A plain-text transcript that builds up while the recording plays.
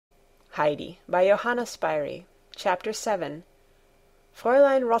Heidi by Johanna Spyri. Chapter 7.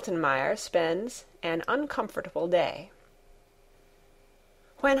 Fräulein Rottenmeier Spends an Uncomfortable Day.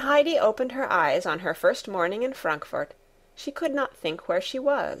 When Heidi opened her eyes on her first morning in Frankfurt, she could not think where she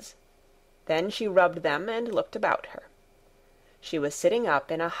was. Then she rubbed them and looked about her. She was sitting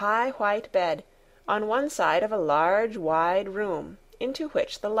up in a high white bed, on one side of a large wide room, into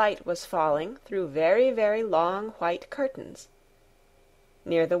which the light was falling through very, very long white curtains.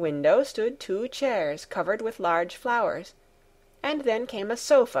 Near the window stood 2 chairs covered with large flowers, and then came a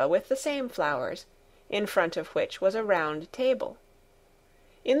sofa with the same flowers, in front of which was a round table.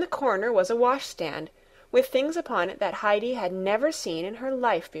 In the corner was a washstand, with things upon it that Heidi had never seen in her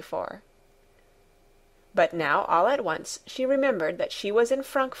life before. But now all at once she remembered that she was in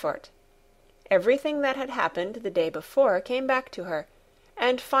Frankfurt. Everything that had happened the day before came back to her,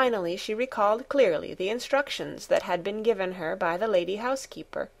 and finally she recalled clearly the instructions that had been given her by the lady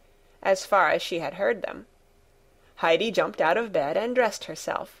housekeeper, as far as she had heard them. Heidi jumped out of bed and dressed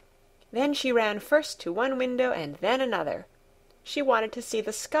herself. Then she ran first to one window and then another. She wanted to see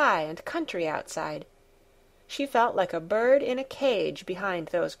the sky and country outside. She felt like a bird in a cage behind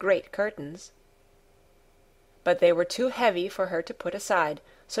those great curtains. But they were too heavy for her to put aside,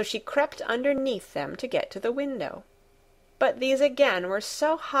 so she crept underneath them to get to the window. But these again were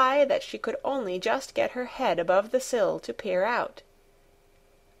so high that she could only just get her head above the sill to peer out.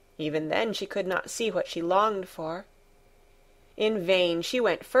 Even then she could not see what she longed for. In vain she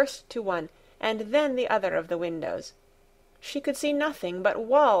went first to one and then the other of the windows. She could see nothing but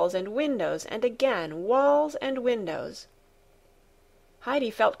walls and windows, and again walls and windows. Heidi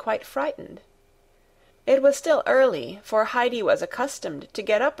felt quite frightened. It was still early, for Heidi was accustomed to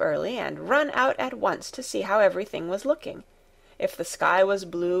get up early and run out at once to see how everything was looking, if the sky was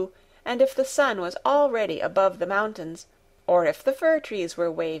blue, and if the sun was already above the mountains, or if the fir trees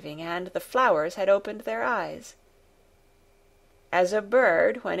were waving and the flowers had opened their eyes. As a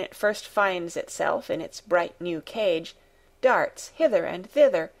bird, when it first finds itself in its bright new cage, darts hither and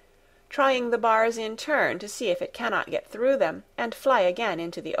thither, trying the bars in turn to see if it cannot get through them, and fly again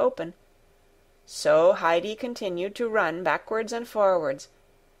into the open, so Heidi continued to run backwards and forwards,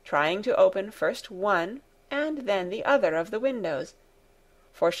 trying to open first one and then the other of the windows,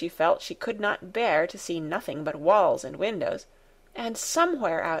 for she felt she could not bear to see nothing but walls and windows, and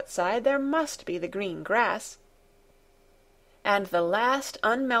somewhere outside there must be the green grass, and the last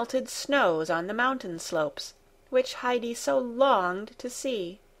unmelted snows on the mountain slopes, which Heidi so longed to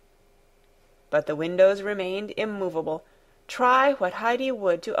see. But the windows remained immovable, try what Heidi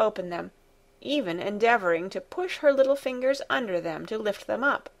would to open them, even endeavoring to push her little fingers under them to lift them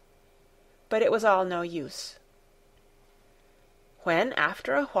up. But it was all no use. When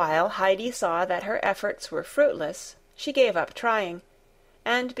after a while Heidi saw that her efforts were fruitless, she gave up trying,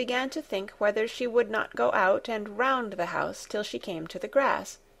 and began to think whether she would not go out and round the house till she came to the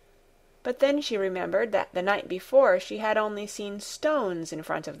grass. But then she remembered that the night before she had only seen stones in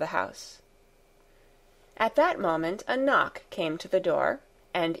front of the house. At that moment a knock came to the door,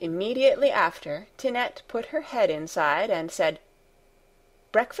 and immediately after Tinette put her head inside and said,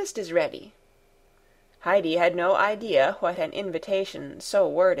 "Breakfast is ready." Heidi had no idea what an invitation so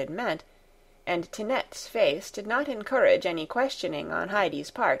worded meant, and Tinette's face did not encourage any questioning on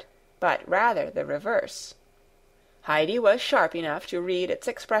Heidi's part, but rather the reverse. Heidi was sharp enough to read its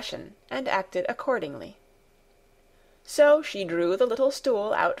expression, and acted accordingly. So she drew the little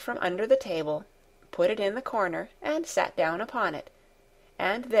stool out from under the table, put it in the corner, and sat down upon it,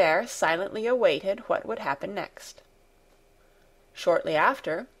 and there silently awaited what would happen next. Shortly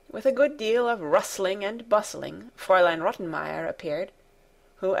after, with a good deal of rustling and bustling, Fräulein Rottenmeier appeared,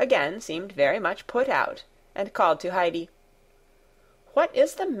 who again seemed very much put out, and called to Heidi, "What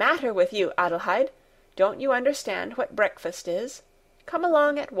is the matter with you, Adelheid? Don't you understand what breakfast is? Come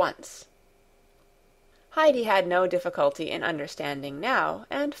along at once." Heidi had no difficulty in understanding now,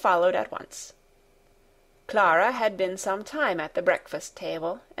 and followed at once. Clara had been some time at the breakfast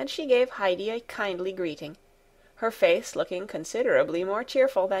table, and she gave Heidi a kindly greeting, her face looking considerably more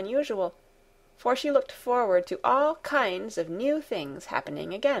cheerful than usual, for she looked forward to all kinds of new things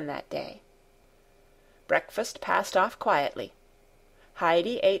happening again that day. Breakfast passed off quietly.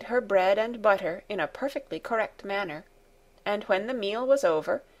 Heidi ate her bread and butter in a perfectly correct manner, and when the meal was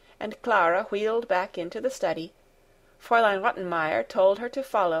over, and Clara wheeled back into the study, Fräulein Rottenmeier told her to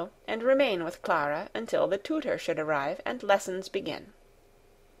follow and remain with Clara until the tutor should arrive and lessons begin.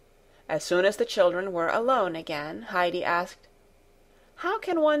 As soon as the children were alone again, Heidi asked, "How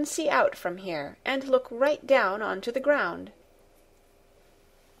can one see out from here, and look right down onto the ground?"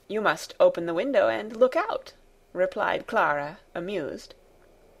 "You must open the window and look out," replied Clara, amused.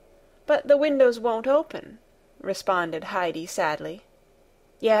 "But the windows won't open," responded Heidi sadly.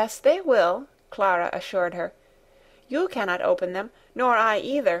 "Yes, they will," Clara assured her. "You cannot open them, nor I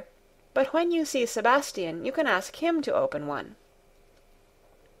either, but when you see Sebastian you can ask him to open one."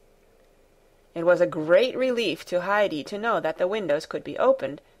 It was a great relief to Heidi to know that the windows could be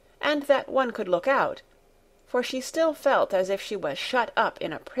opened, and that one could look out, for she still felt as if she was shut up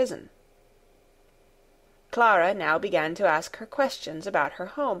in a prison. Clara now began to ask her questions about her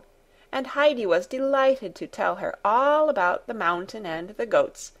home, and Heidi was delighted to tell her all about the mountain and the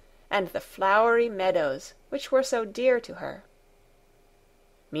goats, and the flowery meadows, which were so dear to her.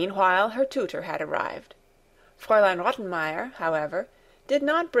 Meanwhile her tutor had arrived. Fräulein Rottenmeier, however, did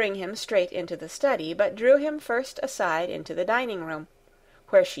not bring him straight into the study, but drew him first aside into the dining-room,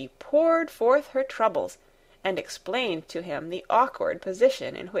 where she poured forth her troubles, and explained to him the awkward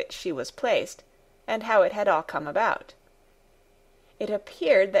position in which she was placed, and how it had all come about. It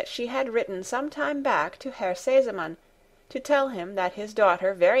appeared that she had written some time back to Herr Sesemann to tell him that his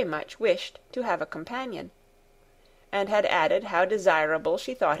daughter very much wished to have a companion, and had added how desirable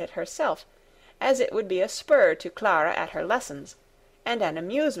she thought it herself, as it would be a spur to Clara at her lessons, and an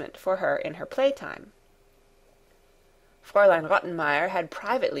amusement for her in her playtime. Fräulein Rottenmeier had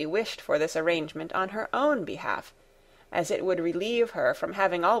privately wished for this arrangement on her own behalf, as it would relieve her from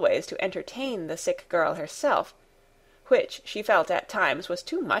having always to entertain the sick girl herself, which she felt at times was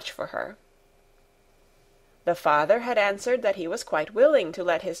too much for her. The father had answered that he was quite willing to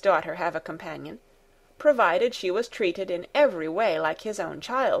let his daughter have a companion, provided she was treated in every way like his own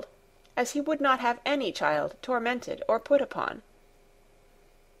child, as he would not have any child tormented or put upon.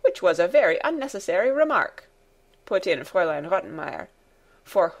 "Which was a very unnecessary remark," put in Fräulein Rottenmeier,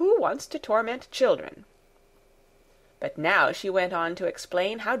 "for who wants to torment children?" But now she went on to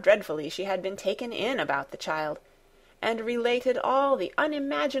explain how dreadfully she had been taken in about the child, and related all the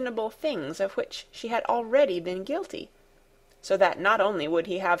unimaginable things of which she had already been guilty, so that not only would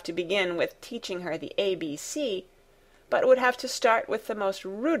he have to begin with teaching her the ABC, but would have to start with the most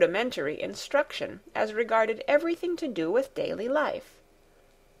rudimentary instruction as regarded everything to do with daily life.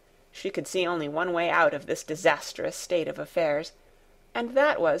 She could see only one way out of this disastrous state of affairs, and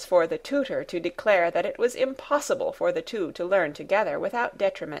that was for the tutor to declare that it was impossible for the two to learn together without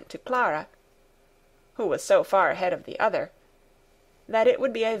detriment to Clara, who was so far ahead of the other, that it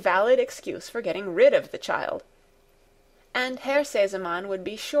would be a valid excuse for getting rid of the child, and Herr Sesemann would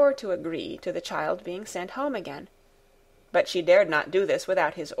be sure to agree to the child being sent home again. But she dared not do this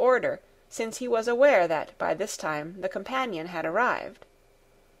without his order, since he was aware that by this time the companion had arrived.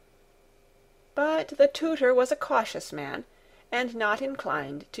 But the tutor was a cautious man, and not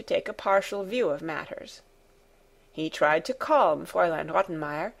inclined to take a partial view of matters. He tried to calm Fräulein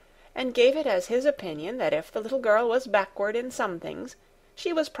Rottenmeier, and gave it as his opinion that if the little girl was backward in some things,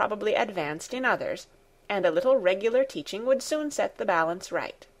 she was probably advanced in others, and a little regular teaching would soon set the balance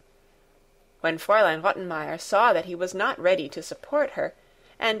right. When Fräulein Rottenmeier saw that he was not ready to support her,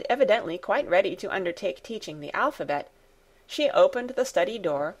 and evidently quite ready to undertake teaching the alphabet, she opened the study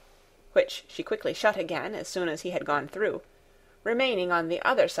door, which she quickly shut again as soon as he had gone through, remaining on the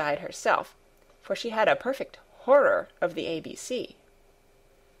other side herself, for she had a perfect horror of the ABC.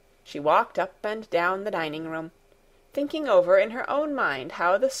 She walked up and down the dining-room, thinking over in her own mind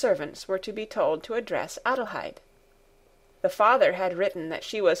how the servants were to be told to address Adelheid. The father had written that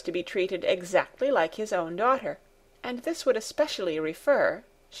she was to be treated exactly like his own daughter, and this would especially refer,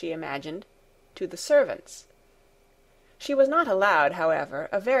 she imagined, to the servants. She was not allowed, however,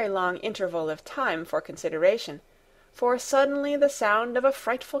 a very long interval of time for consideration, for suddenly the sound of a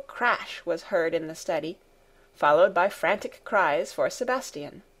frightful crash was heard in the study, followed by frantic cries for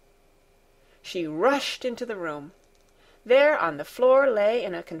Sebastian. She rushed into the room. There on the floor lay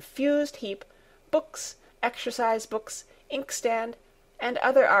in a confused heap books, exercise books, inkstand, and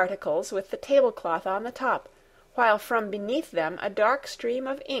other articles with the tablecloth on the top, while from beneath them a dark stream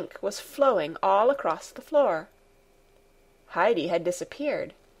of ink was flowing all across the floor. Heidi had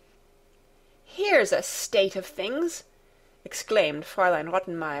disappeared. "Here's a state of things!" exclaimed Fräulein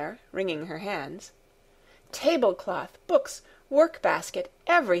Rottenmeier, wringing her hands. "Tablecloth, books, work-basket,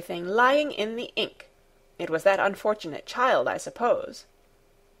 everything lying in the ink. It was that unfortunate child, I suppose."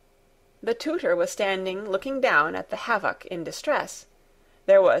 The tutor was standing looking down at the havoc in distress.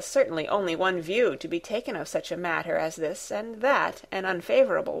 There was certainly only one view to be taken of such a matter as this, and that an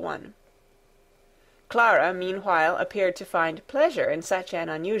unfavorable one. Clara, meanwhile, appeared to find pleasure in such an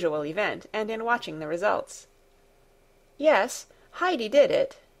unusual event, and in watching the results. "Yes, Heidi did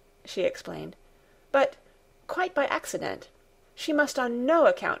it," she explained, "but quite by accident. She must on no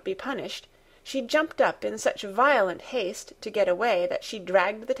account be punished. She jumped up in such violent haste to get away that she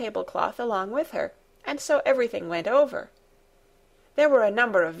dragged the tablecloth along with her, and so everything went over. There were a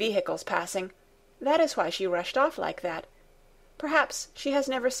number of vehicles passing. That is why she rushed off like that. Perhaps she has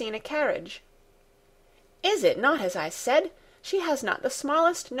never seen a carriage." "Is it not as I said? She has not the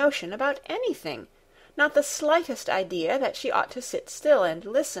smallest notion about anything, not the slightest idea that she ought to sit still and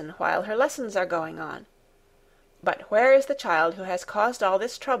listen while her lessons are going on. But where is the child who has caused all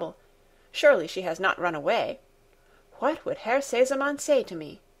this trouble? Surely she has not run away. What would Herr Sesemann say to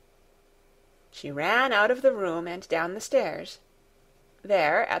me?" She ran out of the room and down the stairs.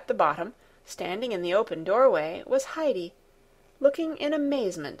 There, at the bottom, standing in the open doorway, was Heidi, looking in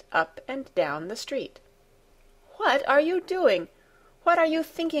amazement up and down the street. "What are you doing? What are you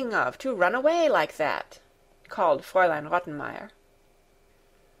thinking of, to run away like that?" called Fräulein Rottenmeier.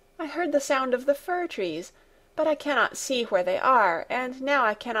 "I heard the sound of the fir trees, but I cannot see where they are, and now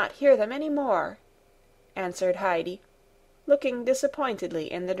I cannot hear them any more," answered Heidi, looking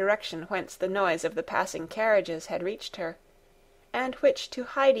disappointedly in the direction whence the noise of the passing carriages had reached her, and which to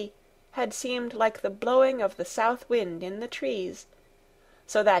Heidi had seemed like the blowing of the south wind in the trees,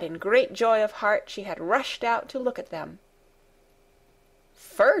 so that in great joy of heart she had rushed out to look at them.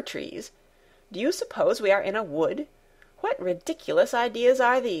 "Fir trees? Do you suppose we are in a wood? What ridiculous ideas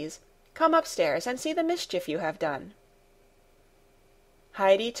are these? Come upstairs and see the mischief you have done."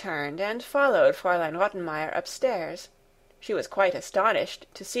 Heidi turned and followed Fräulein Rottenmeier upstairs. She was quite astonished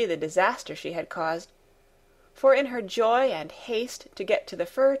to see the disaster she had caused, for in her joy and haste to get to the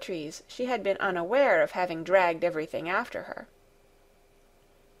fir trees she had been unaware of having dragged everything after her.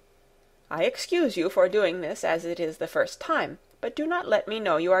 "I excuse you for doing this as it is the first time, but do not let me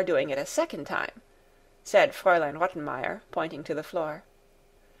know you are doing it a second time," said Fräulein Rottenmeier, pointing to the floor.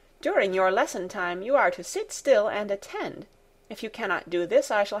 "During your lesson time you are to sit still and attend. If you cannot do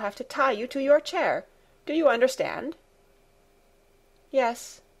this, I shall have to tie you to your chair. Do you understand?"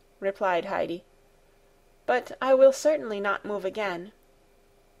 "Yes," replied Heidi, "but I will certainly not move again."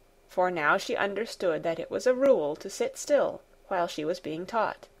 For now she understood that it was a rule to sit still while she was being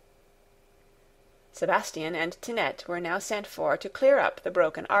taught. Sebastian and Tinette were now sent for to clear up the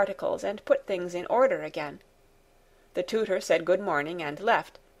broken articles and put things in order again. The tutor said good morning and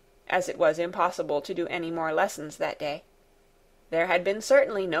left, as it was impossible to do any more lessons that day. There had been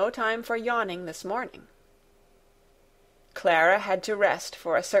certainly no time for yawning this morning. Clara had to rest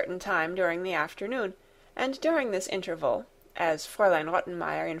for a certain time during the afternoon, and during this interval, as Fräulein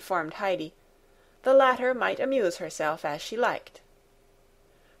Rottenmeier informed Heidi, the latter might amuse herself as she liked.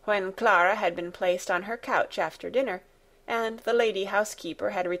 When Clara had been placed on her couch after dinner, and the lady housekeeper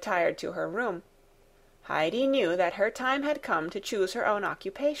had retired to her room, Heidi knew that her time had come to choose her own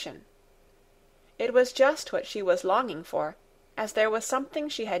occupation. It was just what she was longing for, as there was something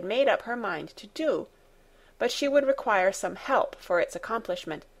she had made up her mind to do, but she would require some help for its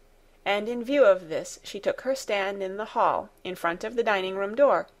accomplishment, and in view of this she took her stand in the hall in front of the dining-room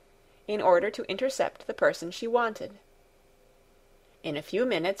door, in order to intercept the person she wanted. In a few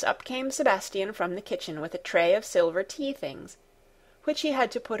minutes up came Sebastian from the kitchen with a tray of silver tea-things, which he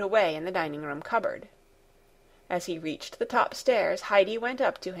had to put away in the dining-room cupboard. As he reached the top stairs, Heidi went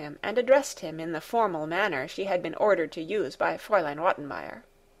up to him and addressed him in the formal manner she had been ordered to use by Fräulein Rottenmeier.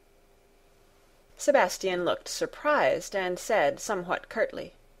 Sebastian looked surprised and said somewhat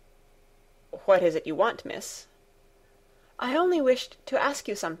curtly, "What is it you want, miss?" "I only wished to ask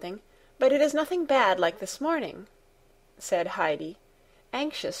you something, but it is nothing bad like this morning," said Heidi,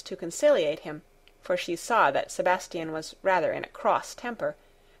 anxious to conciliate him, for she saw that Sebastian was rather in a cross temper,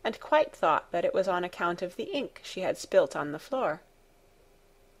 and quite thought that it was on account of the ink she had spilt on the floor.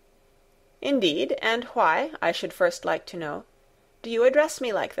 "Indeed, and why, I should first like to know, do you address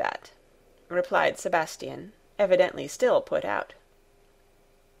me like that?" replied Sebastian, evidently still put out.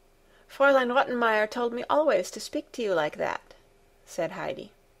 "Fräulein Rottenmeier told me always to speak to you like that," said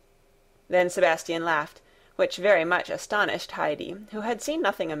Heidi. Then Sebastian laughed, which very much astonished Heidi, who had seen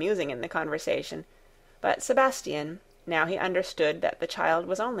nothing amusing in the conversation, but Sebastian, now he understood that the child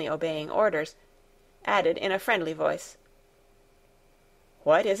was only obeying orders, added in a friendly voice,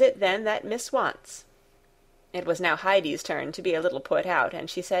 "What is it then that Miss wants?" It was now Heidi's turn to be a little put out, and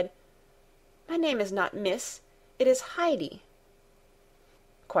she said, "My name is not Miss, it is Heidi."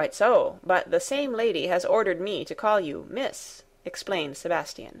 "Quite so, but the same lady has ordered me to call you Miss," explained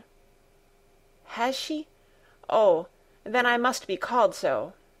Sebastian. "Has she? Oh, then I must be called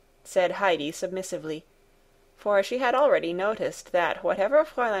so," said Heidi submissively, for she had already noticed that whatever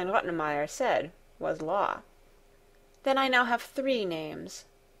Fräulein Rottenmeier said was law. "Then I now have 3 names,"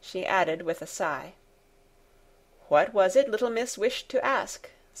 she added with a sigh. "What was it little miss wished to ask?"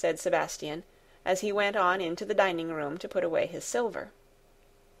 said Sebastian, as he went on into the dining-room to put away his silver.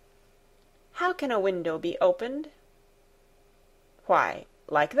 "How can a window be opened?" "Why,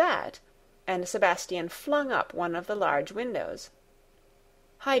 like that," and Sebastian flung up one of the large windows.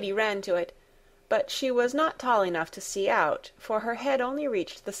 Heidi ran to it, but she was not tall enough to see out, for her head only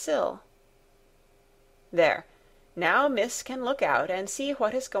reached the sill. "There, now Miss can look out and see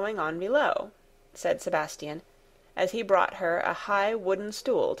what is going on below," said Sebastian, as he brought her a high wooden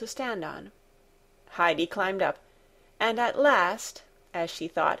stool to stand on. Heidi climbed up, and at last, as she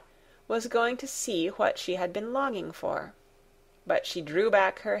thought, was going to see what she had been longing for. But she drew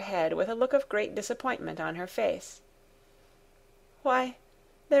back her head with a look of great disappointment on her face. "Why,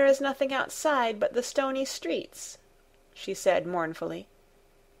 there is nothing outside but the stony streets," she said mournfully.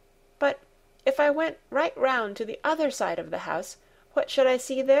 "But if I went right round to the other side of the house, what should I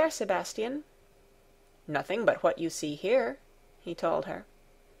see there, Sebastian?" "Nothing but what you see here," he told her.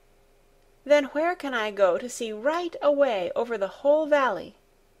 "Then where can I go to see right away over the whole valley?"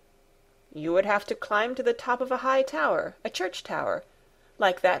 "You would have to climb to the top of a high tower, a church tower,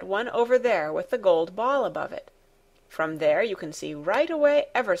 like that one over there with the gold ball above it. From there you can see right away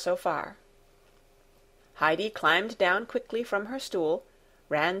ever so far." Heidi climbed down quickly from her stool,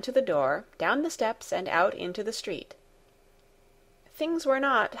 ran to the door, down the steps, and out into the street. Things were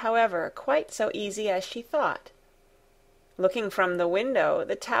not, however, quite so easy as she thought. Looking from the window,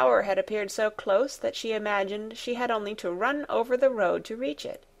 the tower had appeared so close that she imagined she had only to run over the road to reach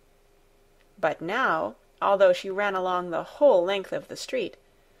it. But now, although she ran along the whole length of the street,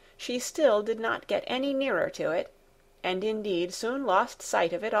 she still did not get any nearer to it, and indeed soon lost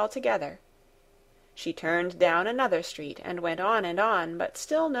sight of it altogether. She turned down another street and went on, but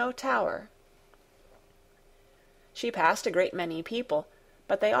still no tower. She passed a great many people,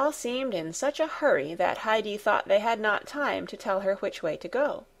 but they all seemed in such a hurry that Heidi thought they had not time to tell her which way to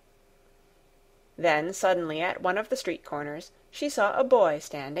go. Then suddenly at one of the street corners she saw a boy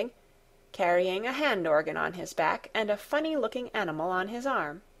standing, carrying a hand-organ on his back and a funny-looking animal on his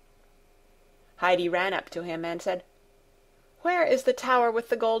arm. Heidi ran up to him and said, "Where is the tower with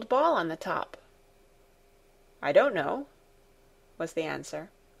the gold ball on the top?" "I don't know," was the answer.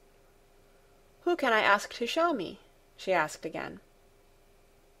 "Who can I ask to show me?" she asked again.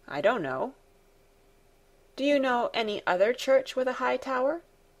 "I don't know." "Do you know any other church with a high tower?"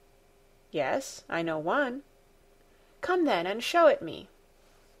 "Yes, I know one." "Come then and show it me."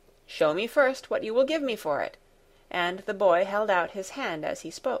 "Show me first what you will give me for it," and the boy held out his hand as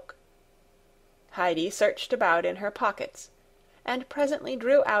he spoke. Heidi searched about in her pockets, and presently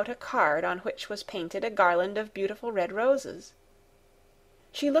drew out a card on which was painted a garland of beautiful red roses.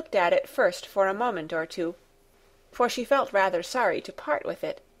 She looked at it first for a moment or two, for she felt rather sorry to part with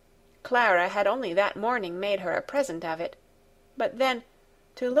it. Clara had only that morning made her a present of it, but then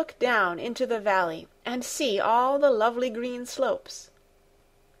to look down into the valley and see all the lovely green slopes.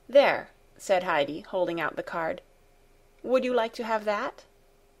 "There," said Heidi, holding out the card. "Would you like to have that?"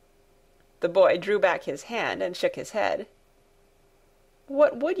 The boy drew back his hand and shook his head.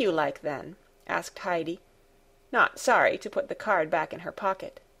 "What would you like, then?" asked Heidi, not sorry to put the card back in her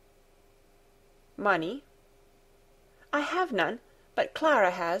pocket. "Money?" "I have none, but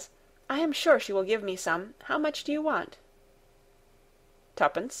Clara has. I am sure she will give me some. How much do you want?"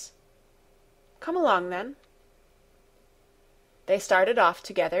 "Twopence." "Come along, then." They started off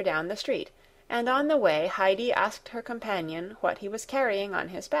together down the street, and on the way Heidi asked her companion what he was carrying on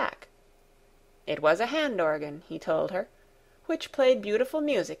his back. It was a hand-organ, he told her, which played beautiful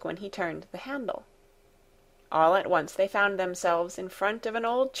music when he turned the handle. All at once they found themselves in front of an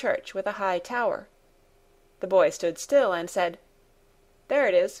old church with a high tower. The boy stood still and said, "There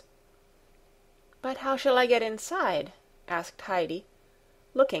it is." "But how shall I get inside?" asked Heidi,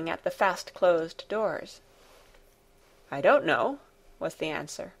 looking at the fast-closed doors. "I don't know," was the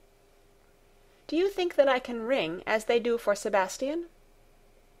answer. "Do you think that I can ring as they do for Sebastian?"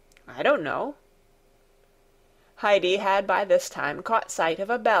 "I don't know." Heidi had by this time caught sight of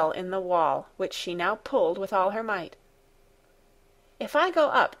a bell in the wall, which she now pulled with all her might. "If I go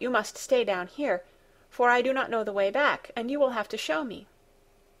up, you must stay down here, for I do not know the way back, and you will have to show me."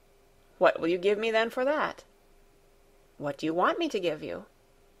 "What will you give me then for that?" "What do you want me to give you?"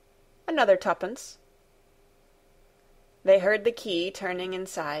 "Another twopence." They heard the key turning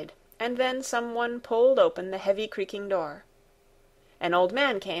inside, and then someone pulled open the heavy creaking door. An old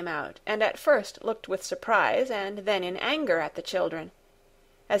man came out, and at first looked with surprise and then in anger at the children,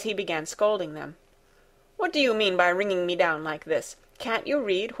 as he began scolding them. "What do you mean by ringing me down like this? Can't you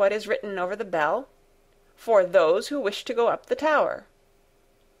read what is written over the bell? 'For those who wish to go up the tower.'"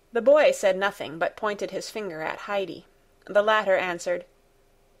 The boy said nothing, but pointed his finger at Heidi. The latter answered,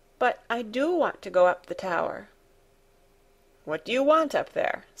 "but I do want to go up the tower." "What do you want up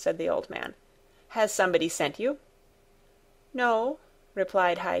there?" said the old man. "Has somebody sent you?" "No,"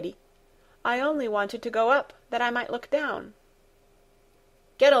 replied Heidi. "I only wanted to go up that I might look down."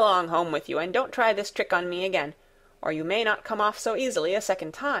 "Get along home with you, and don't try this trick on me again, or you may not come off so easily a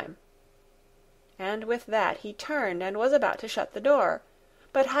second time." And with that he turned and was about to shut the door,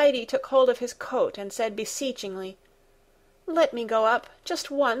 but Heidi took hold of his coat and said beseechingly, "Let me go up, just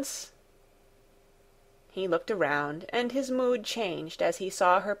once." He looked around, and his mood changed as he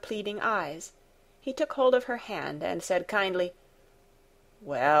saw her pleading eyes. He took hold of her hand and said kindly,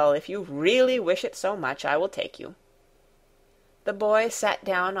 "Well, if you really wish it so much, I will take you." The boy sat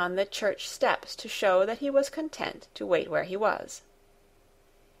down on the church steps to show that he was content to wait where he was.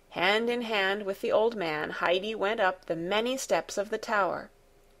 Hand in hand with the old man, Heidi went up the many steps of the tower.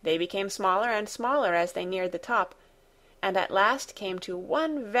 They became smaller and smaller as they neared the top, and at last came to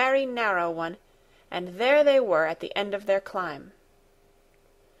one very narrow one, and there they were at the end of their climb.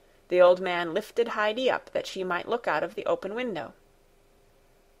 The old man lifted Heidi up that she might look out of the open window.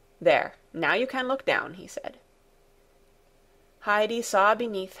 "There, now you can look down," he said. Heidi saw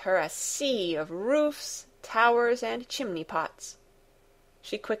beneath her a sea of roofs, towers, and chimney-pots.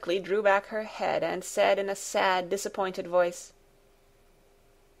 She quickly drew back her head and said in a sad, disappointed voice,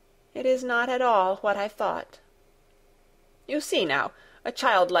 "It is not at all what I thought." "You see now, a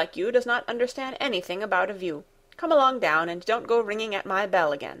child like you does not understand anything about a view. Come along down, and don't go ringing at my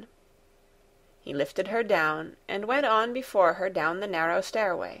bell again." He lifted her down, and went on before her down the narrow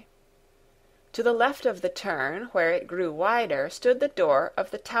stairway. To the left of the turn, where it grew wider, stood the door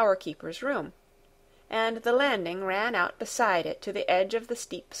of the tower-keeper's room, and the landing ran out beside it to the edge of the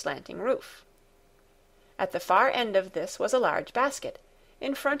steep slanting roof. At the far end of this was a large basket,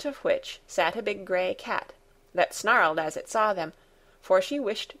 in front of which sat a big gray cat, that snarled as it saw them, for she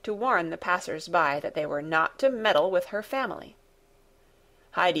wished to warn the passers-by that they were not to meddle with her family.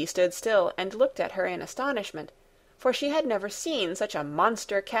 Heidi stood still and looked at her in astonishment, for she had never seen such a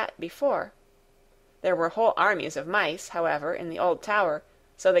monster cat before. There were whole armies of mice, however, in the old tower,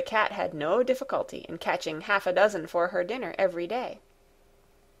 so the cat had no difficulty in catching half a dozen for her dinner every day.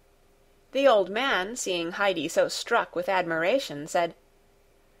 The old man, seeing Heidi so struck with admiration, said,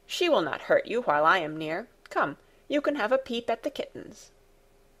 "She will not hurt you while I am near. Come, you can have a peep at the kittens."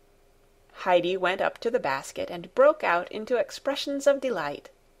 Heidi went up to the basket and broke out into expressions of delight.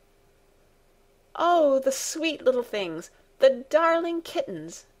 "Oh, the sweet little things, the darling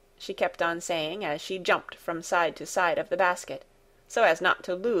kittens!" she kept on saying as she jumped from side to side of the basket, so as not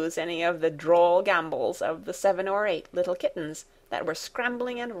to lose any of the droll gambols of the 7 or 8 little kittens that were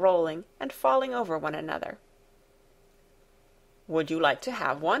scrambling and rolling and falling over one another. "Would you like to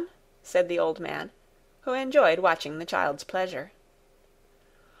have one?" said the old man, who enjoyed watching the child's pleasure.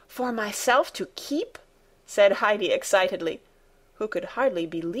 "For myself to keep?" said Heidi excitedly, who could hardly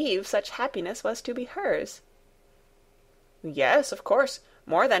believe such happiness was to be hers. "Yes, of course,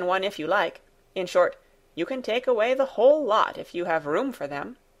 more than one if you like. In short, you can take away the whole lot if you have room for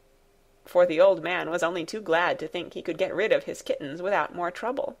them." For the old man was only too glad to think he could get rid of his kittens without more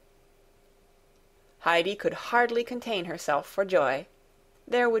trouble. Heidi could hardly contain herself for joy.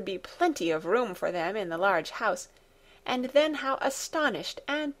 There would be plenty of room for them in the large house, and then how astonished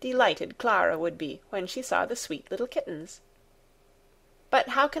and delighted Clara would be when she saw the sweet little kittens. "But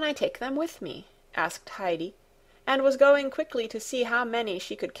how can I take them with me?" asked Heidi, and was going quickly to see how many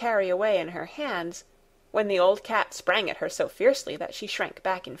she could carry away in her hands, when the old cat sprang at her so fiercely that she shrank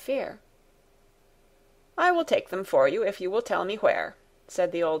back in fear. "I will take them for you if you will tell me where,"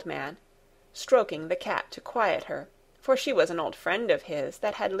 said the old man, stroking the cat to quiet her, for she was an old friend of his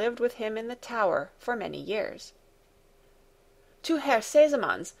that had lived with him in the tower for many years. "To Herr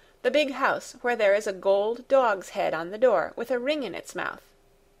Seseman's, the big house where there is a gold dog's head on the door with a ring in its mouth,"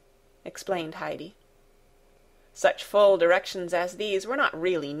 explained Heidi. Such full directions as these were not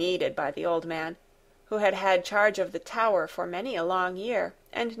really needed by the old man, who had had charge of the tower for many a long year,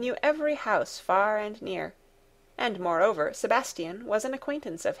 and knew every house far and near, and moreover Sebastian was an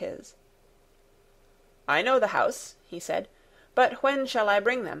acquaintance of his. "I know the house," he said, "but when shall I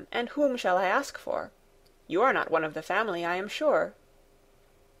bring them, and whom shall I ask for? You are not one of the family, I am sure."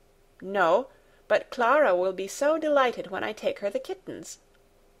 "No, but Clara will be so delighted when I take her the kittens."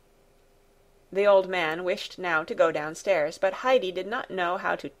 The old man wished now to go downstairs, but Heidi did not know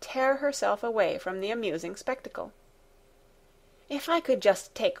how to tear herself away from the amusing spectacle. "If I could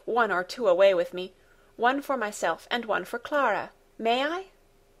just take 1 or 2 away with me, one for myself and one for Clara, may I?"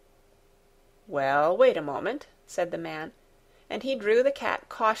 "Well, wait a moment," said the man, and he drew the cat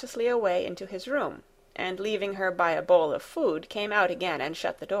cautiously away into his room, and leaving her by a bowl of food, came out again and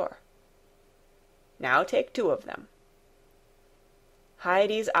shut the door. "Now take 2 of them."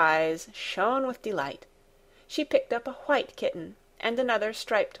 Heidi's eyes shone with delight. She picked up a white kitten, and another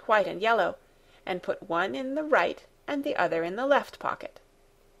striped white and yellow, and put one in the right and the other in the left pocket.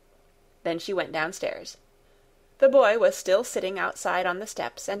 Then she went downstairs. The boy was still sitting outside on the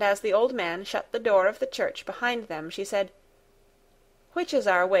steps, and as the old man shut the door of the church behind them, she said, "Which is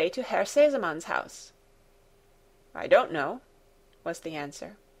our way to Herr Seseman's house?" "I don't know," was the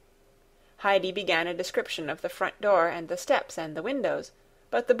answer. Heidi began a description of the front door and the steps and the windows,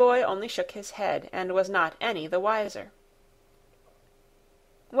 but the boy only shook his head, and was not any the wiser.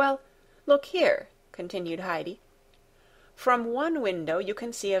 "Well, look here," continued Heidi. "From one window you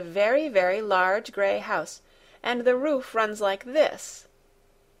can see a very, very large grey house, and the roof runs like this,"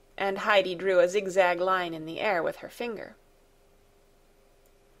 and Heidi drew a zigzag line in the air with her finger.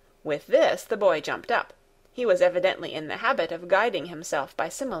 With this the boy jumped up. He was evidently in the habit of guiding himself by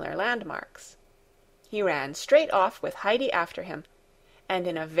similar landmarks. He ran straight off with Heidi after him, and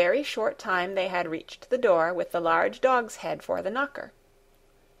in a very short time they had reached the door with the large dog's head for the knocker.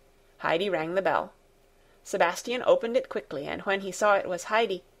 Heidi rang the bell. Sebastian opened it quickly, and when he saw it was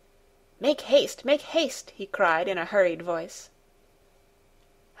Heidi, make haste," he cried in a hurried voice.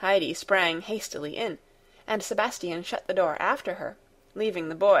 Heidi sprang hastily in, and Sebastian shut the door after her, leaving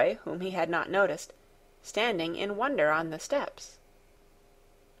the boy, whom he had not noticed, standing in wonder on the steps.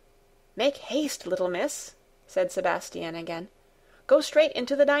 "Make haste, little miss," said Sebastian again. "Go straight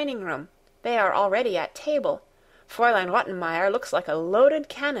into the dining-room. They are already at table. Fräulein Rottenmeier looks like a loaded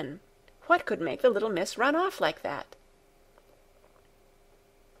cannon. What could make the little miss run off like that?"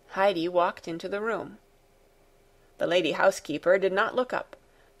 Heidi walked into the room. The lady housekeeper did not look up.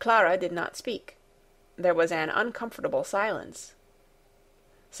 Clara did not speak. There was an uncomfortable silence.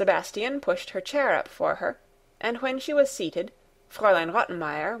 Sebastian pushed her chair up for her, and when she was seated, Fräulein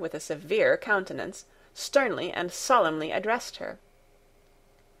Rottenmeier, with a severe countenance, sternly and solemnly addressed her.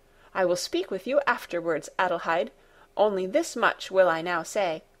 "I will speak with you afterwards, Adelheid. Only this much will I now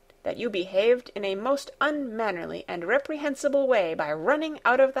say, that you behaved in a most unmannerly and reprehensible way by running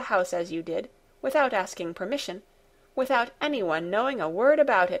out of the house as you did, without asking permission, without anyone knowing a word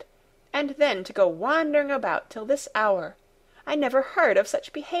about it, and then to go wandering about till this hour. I never heard of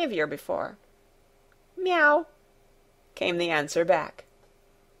such behavior before." "Meow," came the answer back.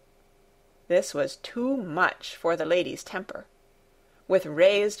 This was too much for the lady's temper. With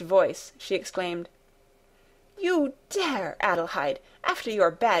raised voice she exclaimed, "You dare, Adelheid, after your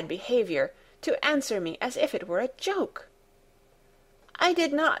bad behavior, to answer me as if it were a joke." "I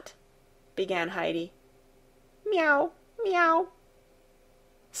did not," began Heidi. "Meow, meow."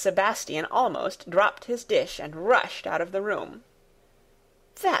 Sebastian almost dropped his dish and rushed out of the room.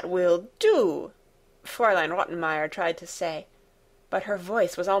 "That will do," Fräulein Rottenmeier tried to say, but her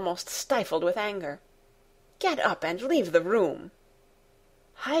voice was almost stifled with anger. "Get up and leave the room."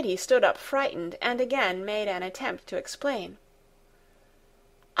 Heidi stood up frightened, and again made an attempt to explain.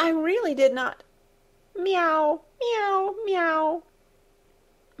 "I really did not—" "Meow, meow, meow."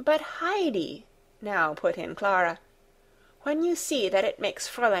 "But Heidi," now put in Clara, "when you see that it makes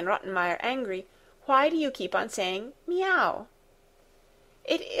Fräulein Rottenmeier angry, why do you keep on saying meow?"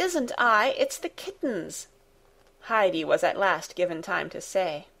 "It isn't I, it's the kittens," Heidi was at last given time to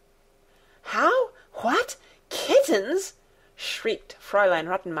say. "How? What? Kittens?" shrieked Fräulein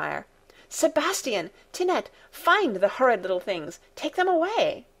Rottenmeier. "Sebastian, Tinette, find the horrid little things. Take them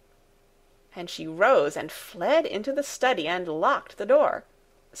away." And she rose and fled into the study and locked the door,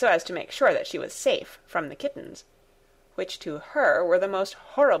 so as to make sure that she was safe from the kittens, which to her were the most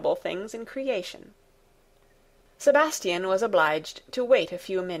horrible things in creation. Sebastian was obliged to wait a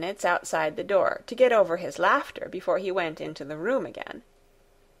few minutes outside the door to get over his laughter before he went into the room again.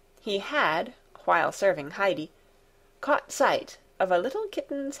 He had, while serving Heidi, caught sight of a little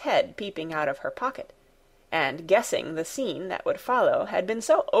kitten's head peeping out of her pocket, and guessing the scene that would follow, had been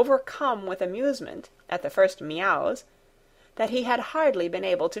so overcome with amusement at the first meows that he had hardly been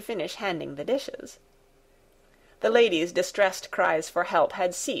able to finish handing the dishes. The lady's distressed cries for help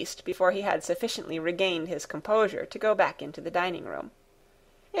had ceased before he had sufficiently regained his composure to go back into the dining-room.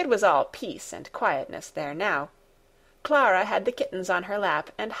 It was all peace and quietness there now. Clara had the kittens on her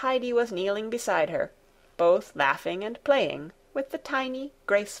lap, and Heidi was kneeling beside her, both laughing and playing with the tiny,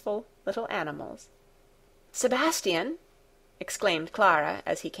 graceful little animals. "Sebastian," exclaimed Clara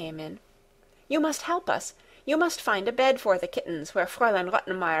as he came in, "you must help us. You must find a bed for the kittens where Fräulein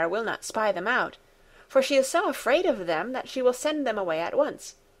Rottenmeier will not spy them out, for she is so afraid of them that she will send them away at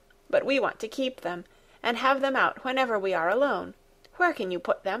once. But we want to keep them, and have them out whenever we are alone. Where can you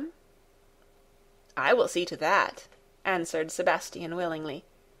put them?" "I will see to that," answered Sebastian willingly.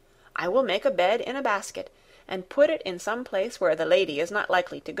 "I will make a bed in a basket, and put it in some place where the lady is not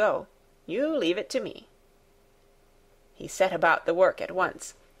likely to go. You leave it to me." He set about the work at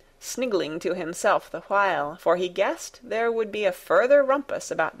once, sniggling to himself the while, for he guessed there would be a further rumpus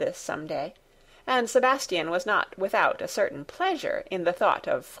about this some day, and Sebastian was not without a certain pleasure in the thought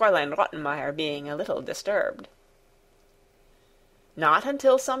of Fräulein Rottenmeier being a little disturbed. Not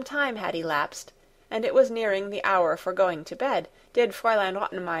until some time had elapsed, and it was nearing the hour for going to bed, did Fräulein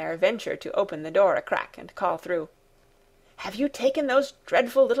Rottenmeier venture to open the door a crack and call through, "Have you taken those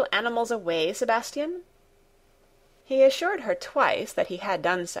dreadful little animals away, Sebastian?" He assured her twice that he had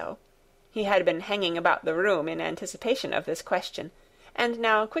done so. He had been hanging about the room in anticipation of this question, and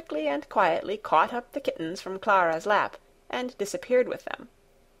now quickly and quietly caught up the kittens from Clara's lap, and disappeared with them.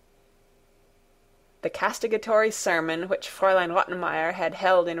 The castigatory sermon which Fräulein Rottenmeier had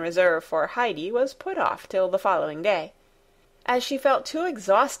held in reserve for Heidi was put off till the following day, as she felt too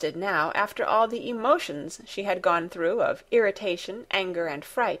exhausted now after all the emotions she had gone through of irritation, anger, and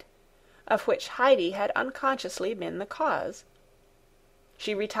fright, of which Heidi had unconsciously been the cause.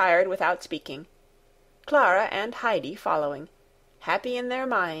 She retired without speaking, Clara and Heidi following, happy in their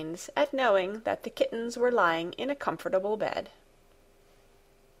minds at knowing that the kittens were lying in a comfortable bed.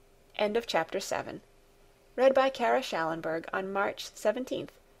 End of Chapter 7. Read by Kara Schallenberg on March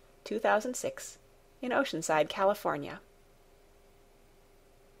 17th, 2006, in Oceanside, California.